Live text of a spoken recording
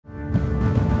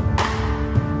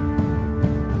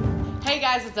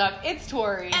guys, what's up? It's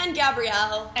Tori. And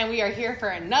Gabrielle. And we are here for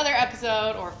another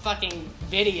episode or fucking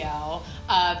video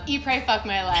of Eat, Pray, Fuck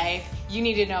My Life. You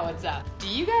need to know what's up. Do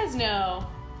you guys know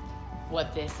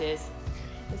what this is?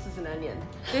 This is an onion.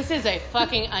 This is a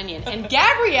fucking onion. And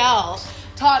Gabrielle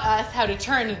taught us how to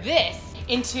turn this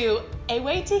into a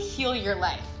way to heal your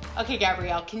life. Okay,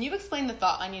 Gabrielle, can you explain the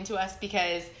thought onion to us?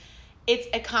 Because it's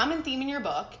a common theme in your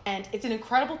book, and it's an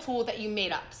incredible tool that you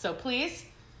made up. So please,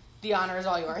 the honor is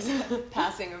all yours.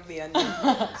 Passing of the onion.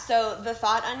 So the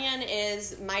thought onion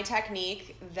is my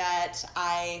technique that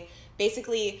I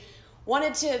basically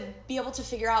wanted to be able to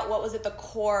figure out what was at the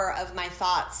core of my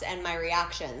thoughts and my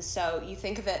reactions. So you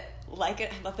think of it like, I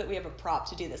love that we have a prop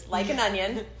to do this, like an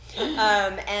onion.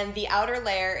 And the outer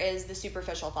layer is the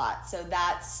superficial thought. So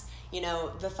that's,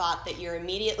 the thought that you're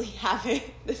immediately having,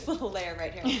 this little layer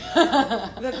right here,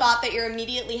 the thought that you're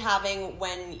immediately having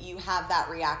when you have that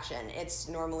reaction. It's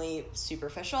normally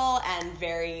superficial and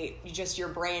very, just your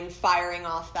brain firing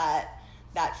off that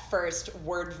first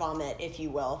word vomit, if you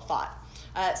will, thought.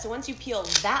 So once you peel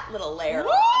that little layer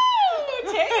off,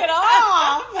 take it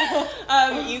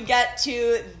off, you get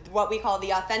to what we call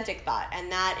the authentic thought,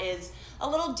 and that is a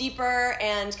little deeper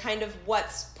and kind of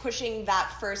what's pushing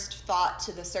that first thought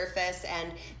to the surface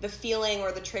and the feeling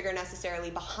or the trigger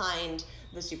necessarily behind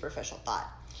the superficial thought.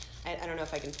 I don't know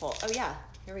if I can pull. Oh yeah,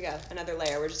 here we go. Another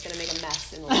layer. We're just going to make a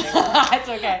mess in the layer. It's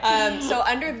okay. So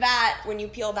under that, when you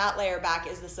peel that layer back,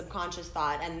 is the subconscious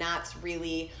thought, and that's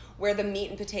really where the meat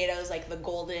and potatoes, like the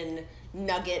golden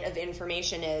nugget of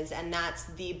information is, and that's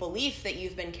the belief that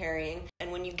you've been carrying. And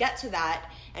when you get to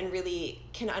that and really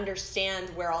can understand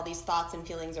where all these thoughts and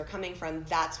feelings are coming from,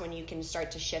 that's when you can start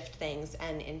to shift things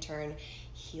and in turn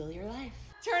heal your life.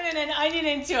 Turning an onion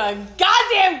into a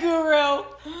goddamn guru.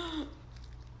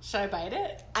 Should I bite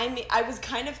it? I was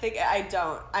kind of thinking,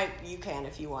 you can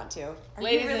if you want to.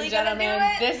 Ladies really and gentlemen,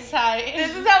 this is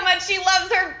how much she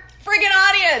loves her friggin'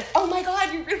 audience. Oh my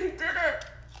God, you really did it.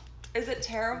 Is it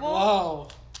terrible? Whoa.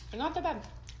 Not that bad.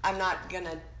 I'm not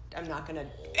gonna.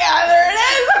 Yeah, there it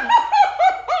is.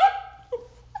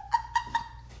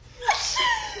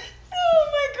 Oh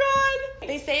my God.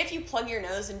 They say if you plug your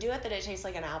nose and do it, that it tastes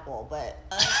like an apple, but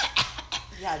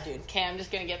yeah, dude. Okay, I'm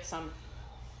just gonna get some.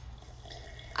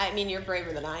 I mean, you're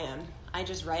braver than I am. I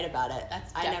just write about it.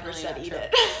 I never said eat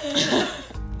it.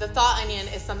 The thought onion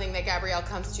is something that Gabrielle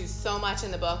comes to so much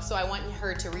in the book, so I want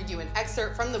her to read you an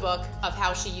excerpt from the book of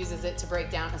how she uses it to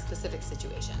break down a specific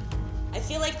situation. I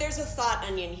feel like there's a thought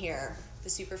onion here.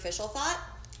 The superficial thought: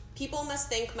 people must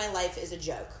think my life is a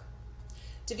joke.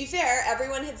 To be fair,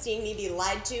 everyone had seen me be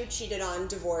lied to, cheated on,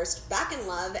 divorced, back in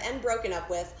love, and broken up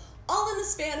with, all in the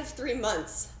span of 3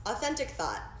 months. Authentic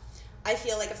thought: I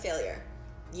feel like a failure.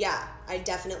 Yeah, I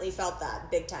definitely felt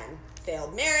that, big time.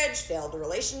 Failed marriage, failed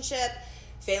relationship,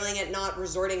 failing at not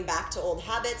resorting back to old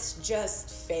habits, just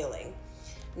failing.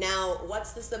 Now,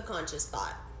 what's the subconscious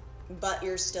thought? But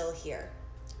you're still here.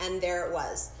 And there it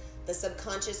was, the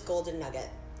subconscious golden nugget.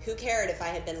 Who cared if I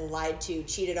had been lied to,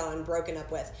 cheated on, broken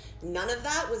up with? None of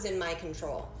that was in my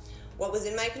control. What was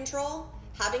in my control?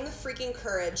 Having the freaking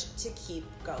courage to keep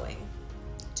going.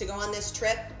 To go on this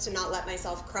trip, to not let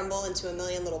myself crumble into a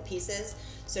million little pieces.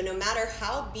 So no matter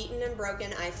how beaten and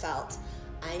broken I felt,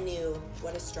 I knew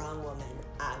what a strong woman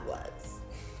I was.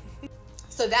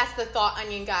 So that's the thought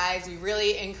onion, guys. We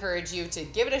really encourage you to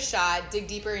give it a shot, dig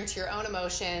deeper into your own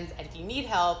emotions, and if you need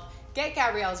help, get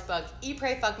Gabrielle's book, Eat,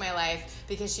 Pray, Fuck My Life,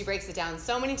 because she breaks it down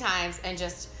so many times and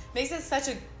just makes it such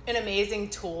an amazing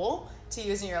tool to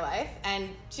use in your life, and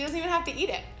she doesn't even have to eat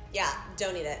it. Yeah,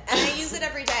 don't eat it. And I use it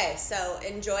every day, so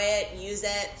enjoy it, use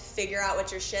it, figure out what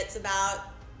your shit's about.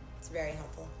 It's very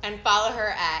helpful. And follow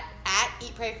her at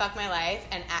Eat, Pray, Fuck My Life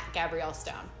and at Gabrielle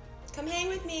Stone. Come hang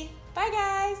with me. Bye,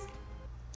 guys.